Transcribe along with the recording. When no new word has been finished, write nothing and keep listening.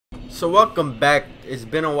So welcome back. It's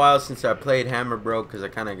been a while since I played Hammer Bro because I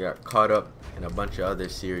kind of got caught up in a bunch of other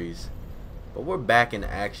series. But we're back in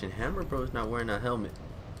action. Hammer Bro's not wearing a helmet.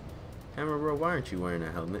 Hammer Bro, why aren't you wearing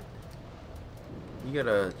a helmet? You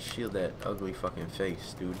gotta shield that ugly fucking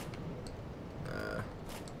face, dude.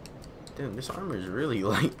 Damn, this armor is really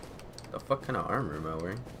light. The fuck kind of armor am I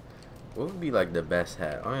wearing? What would be like the best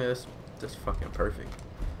hat? Oh yeah, that's fucking perfect.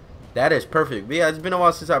 That is perfect. But yeah, it's been a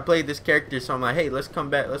while since I played this character, so I'm like, hey, let's come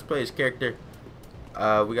back. Let's play this character.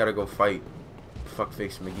 We gotta go fight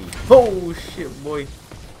Fuckface McGee. Oh shit, boy.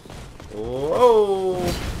 Oh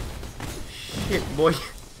shit, boy.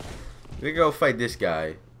 We go fight this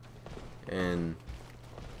guy. And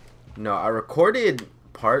no, I recorded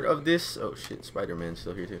part of this. Oh shit, Spider-Man's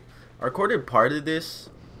still here too. I recorded part of this,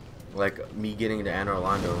 like me getting to Anne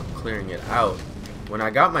Orlando and clearing it out. When I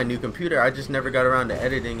got my new computer, I just never got around to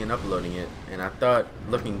editing and uploading it. And I thought,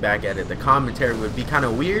 looking back at it, the commentary would be kind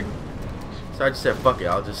of weird. So I just said, fuck it,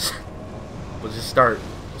 we'll just start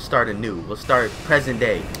anew. We'll start present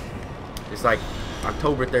day. It's like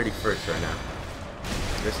October 31st right now.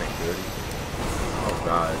 This ain't good. Oh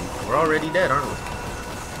god, we're already dead, aren't we?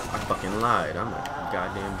 I fucking lied. I'm a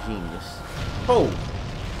goddamn genius. Oh!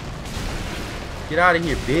 Get out of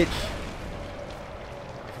here, bitch.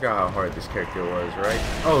 I forgot how hard this character was, right?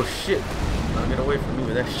 Oh shit. Now get away from me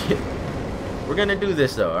with that shit. We're gonna do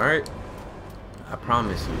this though, alright? I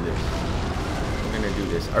promise you this. We're gonna do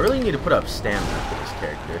this. I really need to put up stamina for this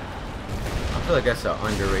character. I feel like that's an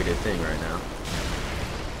underrated thing right now.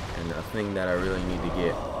 And a thing that I really need to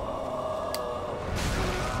get.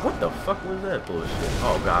 What the fuck was that bullshit?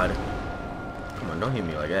 Oh god. Come on, don't hit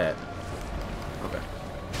me like that. Okay.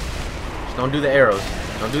 Just don't do the arrows.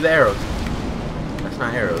 Don't do the arrows. That's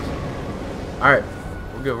not arrows. Alright.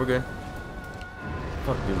 We're good, we're good.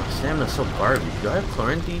 Fuck, dude, my stamina's so garbage. Do I have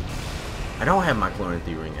Chloranthy? I don't have my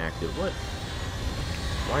Chloranthy ring active. What?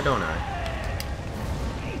 Why don't I?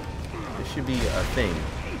 This should be a thing.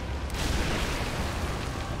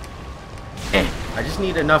 I just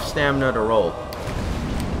need enough stamina to roll.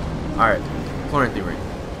 Alright. Chloranthy ring.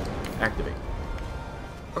 Activate.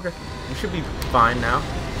 Okay. We should be fine now.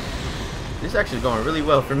 This is actually going really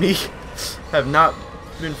well for me. Have not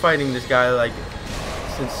been fighting this guy like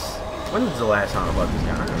since when was the last time I fought this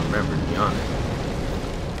guy? I don't remember, to be honest.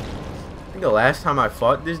 I think the last time I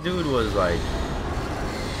fought this dude was like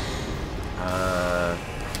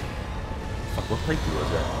fuck, what playthrough was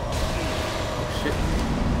that? Oh shit.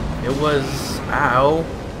 It was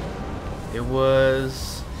it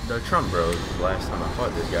was the Trump Bros the last time I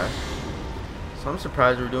fought this guy. So I'm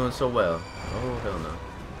surprised we're doing so well. Oh hell no.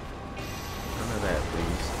 None of that,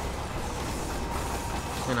 please.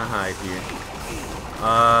 Just gonna hide here.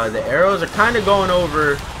 The arrows are kind of going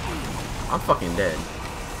over. I'm fucking dead.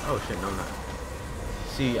 Oh shit, no, I'm not.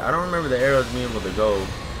 See, I don't remember the arrows being able to go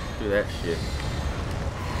through that shit.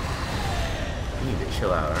 You need to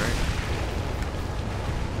chill out, alright?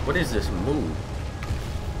 What is this move?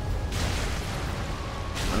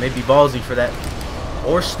 I may be ballsy for that.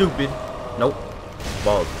 Or stupid. Nope.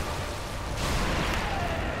 Ballsy.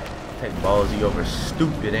 Take ballsy over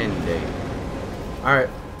stupid any day. Alright.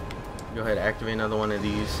 Go ahead and activate another one of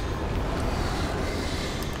these.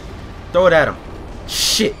 Throw it at him.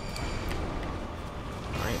 Shit.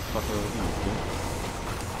 I ain't fucking with these, dude.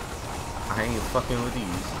 I ain't fucking with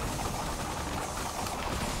these.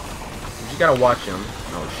 You just gotta watch him.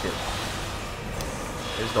 Oh shit.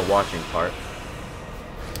 This is the watching part.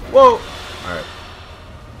 Whoa! Alright.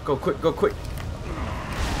 Go quick, go quick.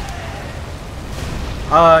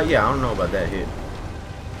 Yeah, I don't know about that hit.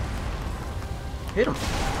 Hit him.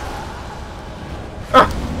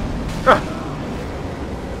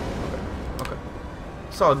 Okay.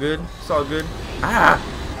 It's all good. It's all good. Ah!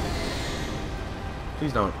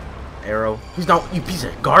 Please don't. Arrow. Please don't. You piece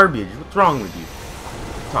of garbage. What's wrong with you?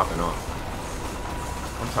 I'm topping off.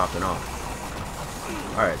 I'm topping off.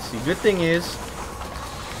 Alright, see, good thing is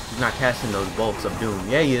he's not casting those bolts of doom.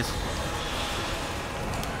 Yeah, he is.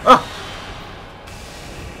 Ah!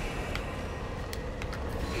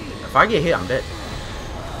 If I get hit, I'm dead.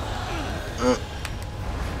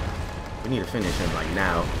 We need to finish him like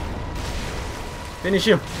now. Finish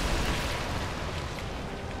him.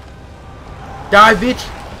 Die, bitch.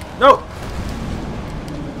 No.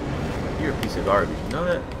 You're a piece of garbage. You know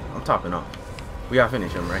that? I'm topping off. We gotta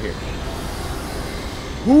finish him right here.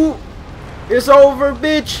 Who? It's over,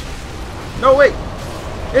 bitch. No, wait.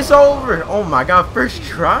 It's over. Oh my god. First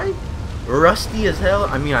try? Rusty as hell.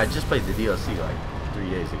 I mean, I just played the DLC like 3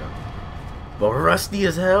 days ago. But rusty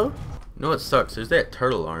as hell? You know what sucks? There's that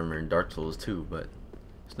turtle armor in Dark Souls 2, but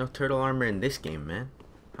there's no turtle armor in this game, man.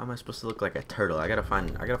 How am I supposed to look like a turtle? I gotta find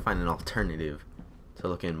an alternative to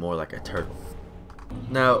looking more like a turtle.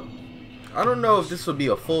 Now, I don't know if this will be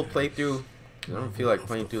a full playthrough. I don't feel like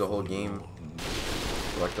playing through the whole game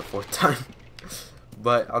for like the 4th time.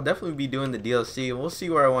 But I'll definitely be doing the DLC, and we'll see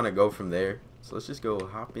where I want to go from there. So let's just go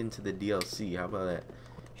hop into the DLC. How about that?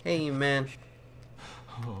 Hey, man.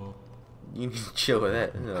 You need to chill with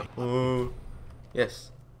that. Oh. Yes.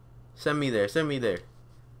 Send me there. Send me there.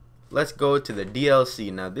 Let's go to the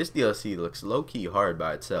DLC. Now, this DLC looks low-key hard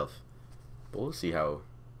by itself. But we'll see how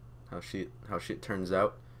shit turns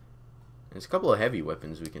out. There's a couple of heavy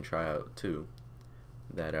weapons we can try out, too.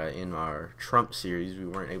 That in our Trump series we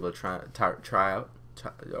weren't able to try out.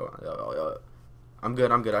 I'm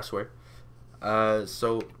good, I swear.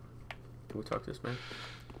 So can we talk to this man?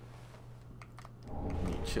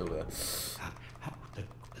 Chill that.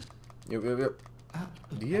 Yep.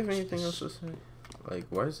 Do you have anything else to say? Like,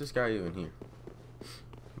 why is this guy even here?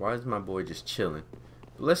 Why is my boy just chilling?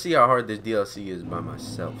 But let's see how hard this DLC is by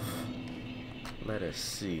myself. Let us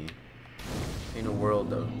see. In a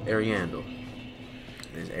world of Ariandel.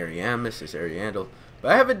 There's Ariamis, there's Ariandel.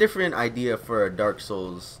 But I have a different idea for a Dark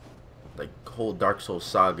Souls, like whole Dark Souls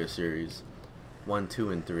saga series, 1,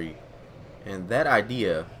 2, and 3. And that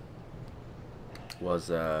idea was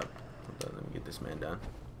hold on, let me get this man down.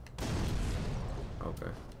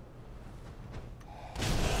 Okay.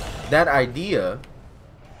 That idea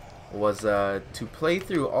was to play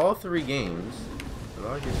through all 3 games.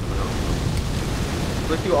 Play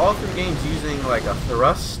through all 3 games using like a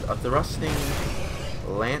thrusting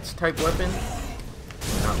lance type weapon.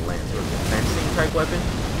 Not lance, but a fencing type weapon.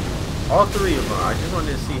 All 3 of them. I just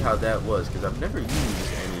wanted to see how that was, because I've never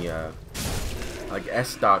used any like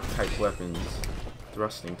S-stock type weapons,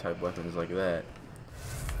 thrusting type weapons like that.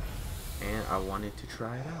 And I wanted to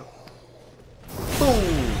try it out.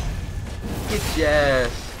 Boom! Get your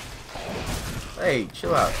ass. Hey,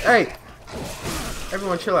 chill out. Hey!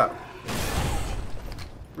 Everyone chill out.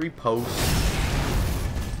 Repost.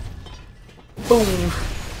 Boom!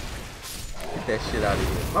 Get that shit out of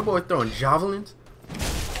here. My boy throwing javelins.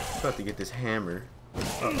 I'm about to get this hammer.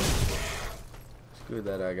 Uh-oh. It's good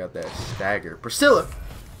that I got that stagger. Priscilla!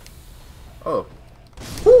 Oh.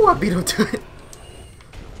 Woo! I beat him to it.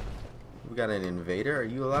 We got an invader. Are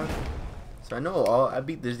you alive? So I know I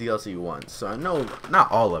beat this DLC once. So I know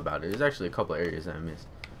not all about it. There's actually a couple areas I missed.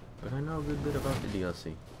 But I know a good bit about the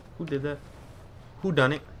DLC. Who did that? Who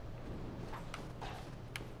done it?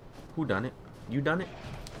 Who done it? You done it?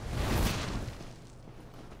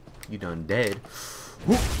 You done dead.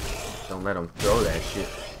 Whoop. Don't let him throw that shit.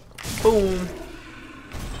 Boom.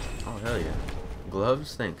 Oh, hell yeah.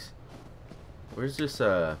 Gloves? Thanks. Where's this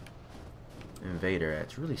invader at?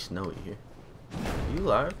 It's really snowy here. Are you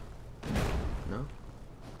alive? No?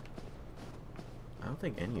 I don't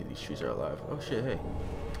think any of these trees are alive. Oh shit, hey.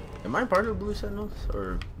 Am I part of Blue Sentinels?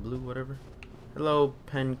 Or Blue whatever? Hello,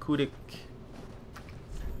 Penkudik.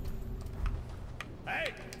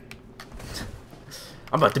 Hey.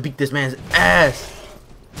 I'm about to beat this man's ass!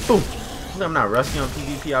 Boom! I'm not rusty on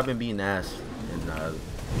PvP, I've been beating ass in the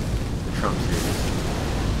Trump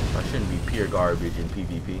series. I shouldn't be pure garbage in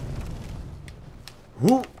PvP.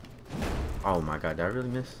 Whoop! Oh my god, did I really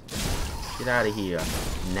miss? Get out of here,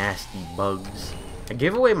 nasty bugs. I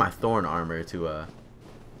gave away my thorn armor to a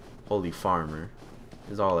Holy Farmer.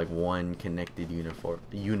 It's all like one connected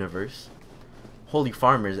universe. Holy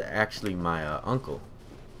Farmer is actually my uncle.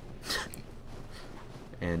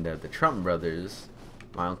 And the Trump brothers,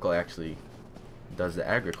 my uncle actually does the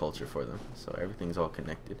agriculture for them. So everything's all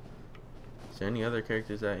connected. Is there any other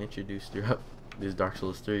characters that I introduced throughout this Dark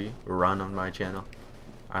Souls 3 run on my channel?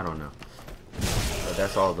 I don't know. But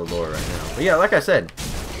that's all the lore right now. But yeah, like I said,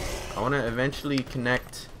 I want to eventually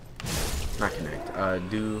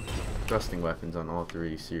do thrusting weapons on all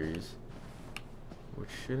 3 series. Which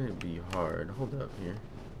shouldn't be hard. Hold up here.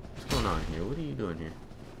 What's going on here? What are you doing here?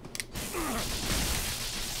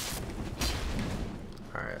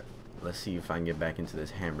 Alright, let's see if I can get back into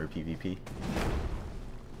this hammer PvP.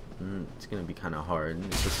 It's gonna be kind of hard.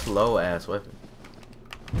 It's a slow ass weapon.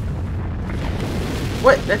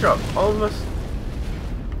 Wait, that dropped all of us?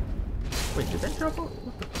 Wait, did that drop all?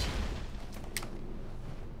 What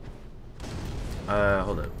the?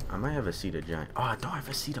 Hold up. I might have a seed of giant. Oh, I don't have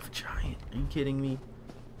a seed of giant. Are you kidding me?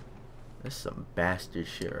 That's some bastard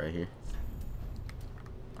shit right here.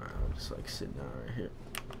 Alright, I'll just like sit down right here.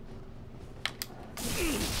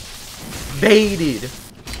 Baited!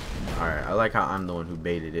 Alright, I like how I'm the one who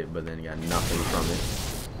baited it, but then got nothing from it.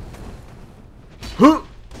 Huh!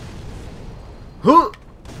 Huh!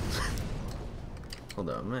 Hold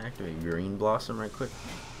up, I'm gonna activate Green Blossom right quick.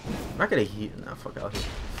 I'm not gonna heal. Nah, fuck out here.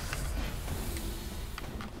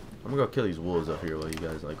 I'm gonna go kill these wolves up here while you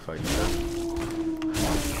guys like fight each other.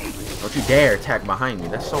 Don't you dare attack behind me.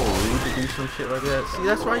 That's so rude to do some shit like that. See,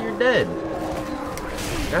 that's why you're dead.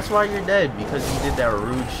 That's why you're dead, because you did that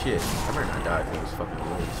rude shit. I better not die from this fucking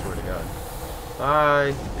wolf, I swear to God.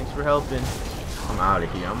 Bye. Thanks for helping. I'm out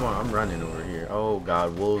of here. I'm running over here. Oh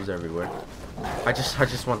God, wolves everywhere. I just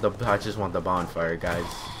want the bonfire, guys.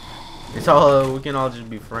 It's all, we can all just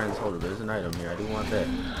be friends. Hold up, there's an item here. I do want that.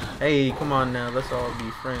 Hey, come on now, let's all be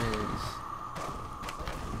friends.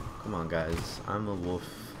 Come on, guys. I'm a wolf.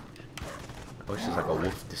 I wish it was like a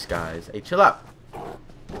wolf disguise. Hey, chill out.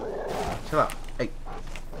 Chill out. Hey.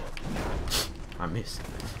 I missed.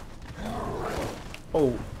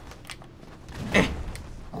 Oh. Eh.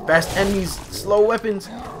 Fast enemies, slow weapons.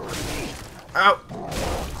 Ow.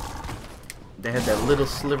 They had that little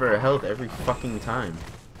sliver of health every fucking time.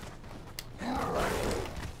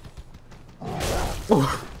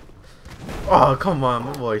 Oh. Oh, come on,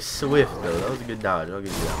 my boy Swift though. That was a good dodge. I'll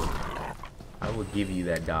give you that one. I will give you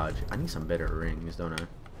that dodge. I need some better rings, don't I?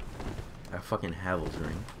 I fucking Havel's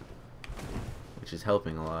ring, which is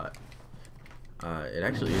helping a lot. It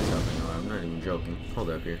actually is helping a lot. I'm not even joking. Hold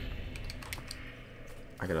up here.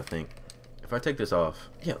 I gotta think. If I take this off,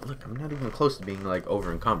 yeah, look, I'm not even close to being like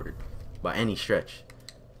over encumbered by any stretch.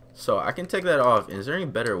 So I can take that off. Is there any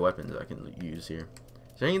better weapons I can use here?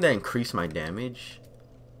 Is there any that increase my damage?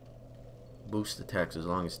 Boost attacks as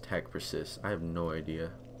long as attack persists. I have no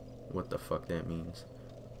idea what the fuck that means.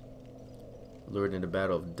 Lured into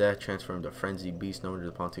battle of death, transformed to frenzied beast. No one to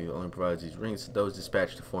the pontoon only provides these rings to those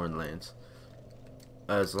dispatched to foreign lands.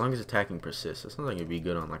 As long as attacking persists. That sounds like it'd be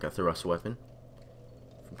good on like a thrust weapon.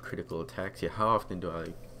 From critical attacks. Yeah, how often do I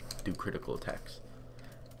do critical attacks?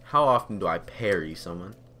 How often do I parry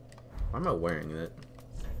someone? Why am I wearing that?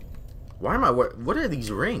 Why am I wearing... What are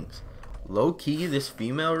these rings? Low key, this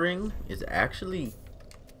female ring is actually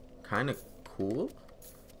kind of cool.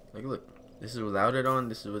 Like, look, this is without it on,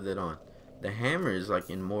 this is with it on. The hammer is like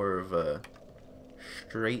in more of a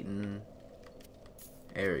straightened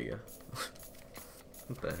area.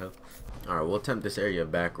 What the hell? Alright, we'll attempt this area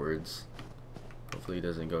backwards. Hopefully it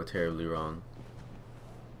doesn't go terribly wrong.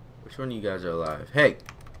 Which one of you guys are alive? Hey!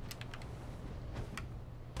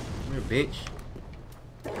 Come here, bitch.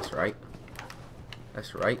 That's right.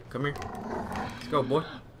 That's right. Come here. Let's go, boy.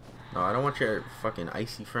 No, I don't want your fucking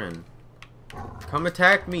icy friend. Come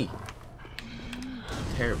attack me.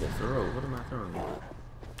 Terrible throw. What am I throwing?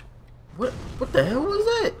 What the hell was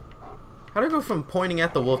that? How'd I go from pointing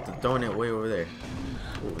at the wolf to throwing it way over there?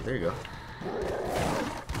 Oh, there you go.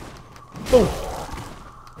 Boom.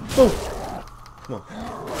 Boom. Come on.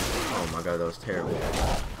 Oh my God, that was terrible.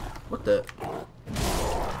 What the?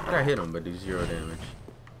 How'd I hit him but do 0 damage?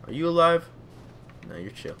 Are you alive? No,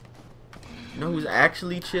 you're chill. You know who's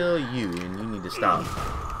actually chill? You, and you need to stop.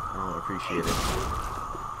 I don't appreciate it.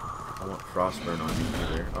 I want frostburn on you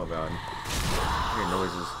either. Oh God. I hear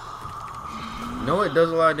noises. You know what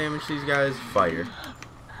does a lot of damage to these guys? Fire.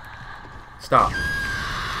 Stop.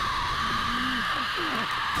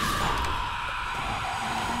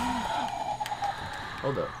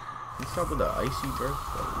 Hold up. Can you stop with the icy breath?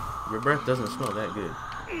 Your breath doesn't smell that good.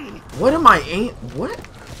 What am I ain't? What?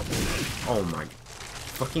 Oh my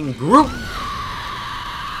fucking group!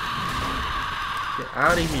 Get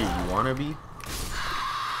out of here, you wannabe.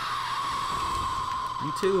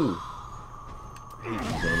 You too. I hate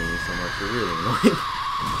these enemies so much, they're really annoying.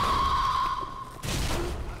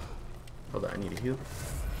 Hold on, I need a heal.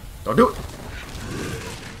 Don't do it!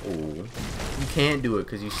 Oh, you can't do it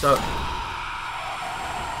because you suck.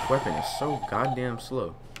 This weapon is so goddamn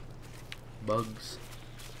slow. Bugs.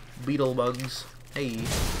 Beetle bugs. Hey.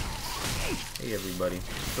 Hey everybody.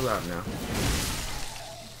 Chill out now.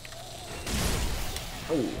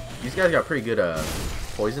 Oh, these guys got pretty good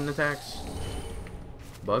poison attacks.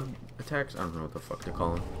 Bug attacks? I don't know what the fuck to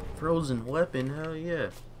call them. Frozen weapon, hell yeah.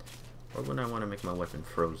 Why wouldn't I want to make my weapon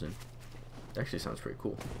frozen? That actually sounds pretty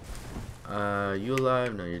cool. You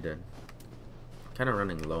alive? No, you're dead. Kind of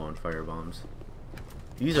running low on fire bombs.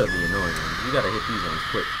 These are the annoying ones. You gotta hit these ones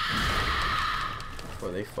quick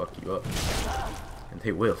before they fuck you up. And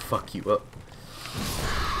they will fuck you up.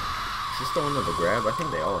 Is this the one with the grab? I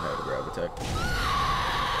think they all have a grab attack.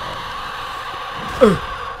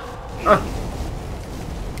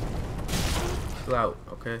 Chill out,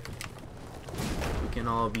 okay? We can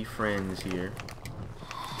all be friends here.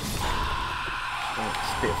 Don't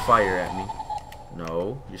spit fire at me.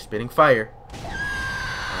 No, you're spitting fire.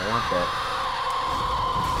 I don't want that.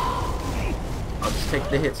 I'll just take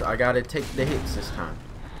the hits. I gotta take the hits this time.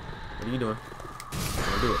 What are you doing? I'm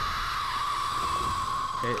gonna do it.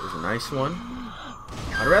 Okay, it was a nice one.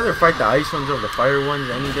 I'd rather fight the ice ones over the fire ones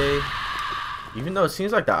any day. Even though it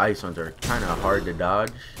seems like the ice ones are kind of hard to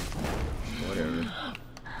dodge. Whatever.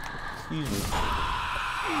 Excuse me. What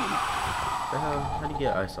the hell? How'd he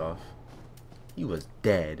get ice off? He was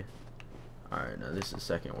dead. Alright, now this is the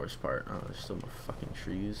second worst part. Oh, there's still more fucking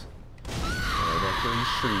trees. Alright, I kill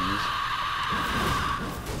these trees.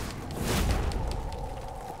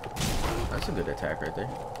 That's a good attack right there.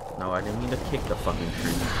 No, I didn't mean to kick the fucking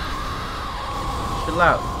tree. Chill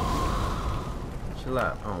out. Chill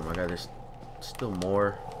out. Oh my god, there's still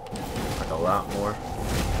more. Like a lot more.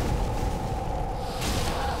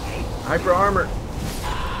 Hyper armor.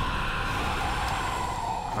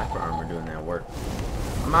 Hyper armor doing that work.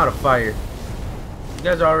 I'm out of fire. You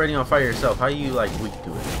guys are already on fire yourself. How are you like weak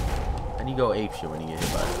to it? How do you go apeshit when you get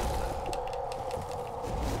hit by it?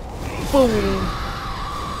 Boom.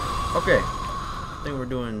 Okay. I think we're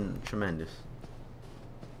doing tremendous.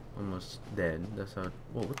 Almost dead. That's how.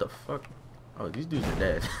 Whoa, what the fuck? Oh, these dudes are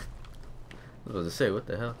dead. I was about to say, what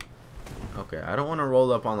the hell? Okay, I don't want to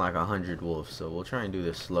roll up on like 100 wolves, so we'll try and do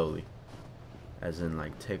this slowly. As in,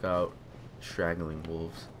 like, take out straggling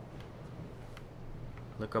wolves.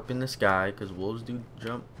 Look up in the sky, because wolves do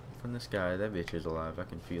jump from the sky. That bitch is alive. I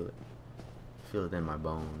can feel it. Feel it in my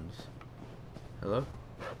bones. Hello?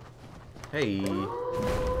 Hey.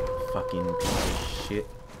 Fucking piece of shit.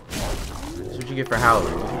 That's what you get for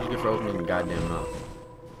howling. That's what you get for opening the goddamn mouth.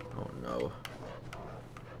 Oh no.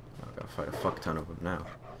 I gotta fight a fuck ton of them now.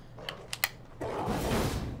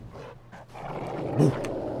 Woof.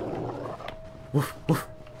 Woof, woof.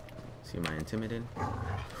 See, am I intimidated?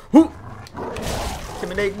 Woo!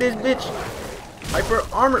 Intimidate this bitch! Hyper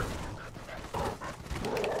armor!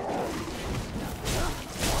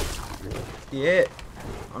 Yeah!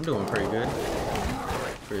 I'm doing pretty good.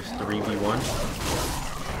 For this 3v1.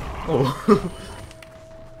 Oh!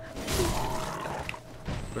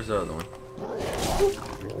 Where's the other one?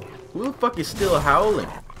 Who the fuck is still howling?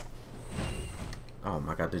 Oh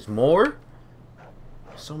my god, there's more?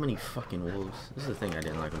 So many fucking wolves. This is the thing I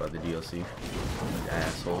didn't like about the DLC. These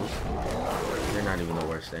assholes. They're not even the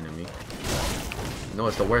worst enemy. You know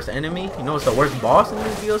what's the worst enemy? You know what's the worst boss in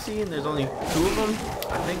this DLC? And there's only 2 of them,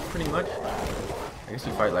 I think, pretty much. I guess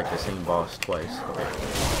you fight like the same boss twice. Okay.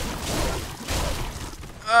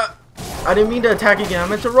 I didn't mean to attack again. I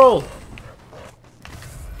meant to roll.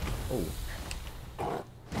 Oh.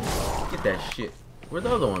 Get that shit. Where'd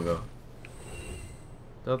the other one go?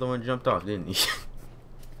 The other one jumped off, didn't he?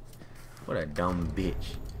 What a dumb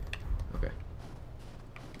bitch. Okay.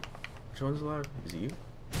 Which one's alive? Is it you?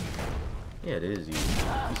 Yeah, it is you.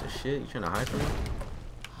 Piece of shit. You trying to hide from me?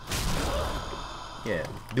 Yeah.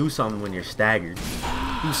 Do something when you're staggered.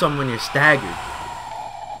 Do something when you're staggered.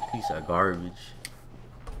 Piece of garbage.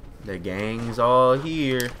 The gang's all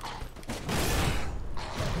here.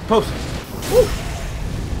 Post. Woo!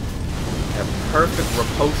 That perfect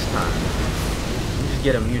riposte time. You just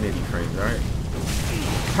get immunity frames, alright?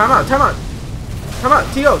 Time out, time out! Time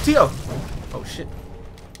out! T.O. T.O. Oh shit.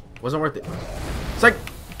 Wasn't worth it. It's like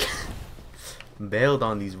bailed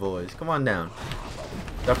on these boys. Come on down.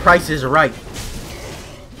 The price is right.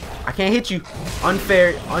 I can't hit you.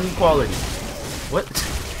 Unfair inequality. What?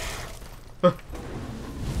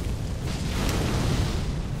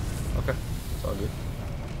 Okay. It's all good.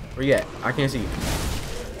 Where you at? I can't see you.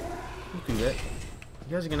 You do that.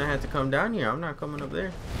 You guys are gonna have to come down here. I'm not coming up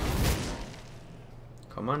there.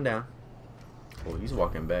 Come on down. Oh, he's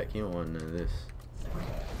walking back. He don't want none of this.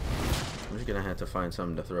 I'm just gonna have to find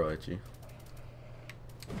something to throw at you.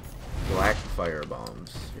 Black fire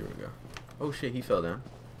bombs. Here we go. Oh shit, he fell down.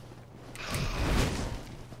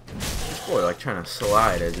 This boy like trying to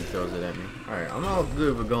slide as he throws it at me. Alright, I'm all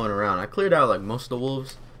good with going around. I cleared out like most of the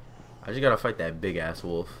wolves. I just gotta fight that big ass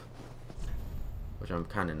wolf. Which I'm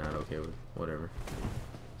kinda not okay with. Whatever.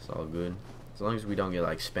 It's all good. As long as we don't get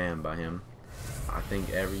like spammed by him. I think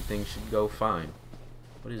everything should go fine.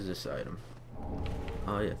 What is this item?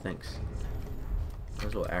 Oh yeah, thanks. Might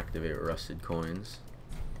as well activate rusted coins.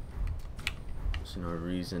 There's no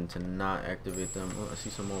reason to not activate them. Oh, I see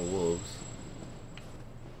some more wolves.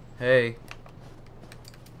 Hey.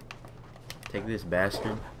 Take this,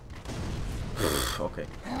 bastard. Okay.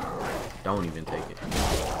 Don't even take it.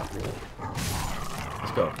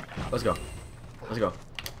 Let's go. Let's go. Let's go.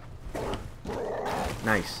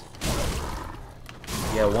 Nice.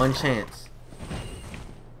 Yeah, one chance.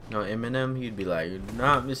 No, Eminem, he'd be like, "You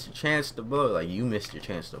not missed your chance to blow." Like, you missed your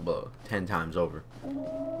chance to blow 10 times over.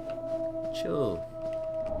 Chill.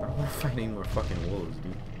 I don't want to fight any more fucking wolves,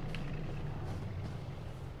 dude.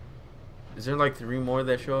 Is there like 3 more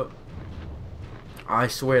that show up? I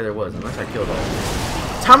swear there was, unless I killed all of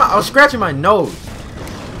them. Time out, I was scratching my nose.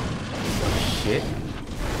 shit.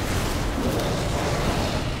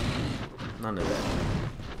 None of that.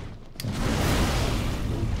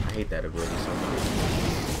 I hate that ability so much.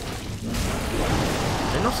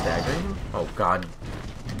 Is there no staggering? Oh god.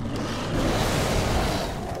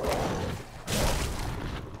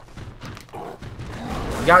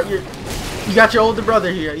 You got your older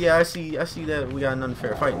brother here. Yeah, I see that we got an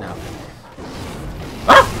unfair fight now.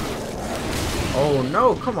 Ah! Oh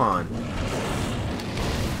no, come on.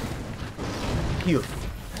 Heal.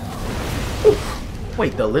 Oof.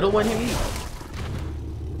 Wait, the little one hit me?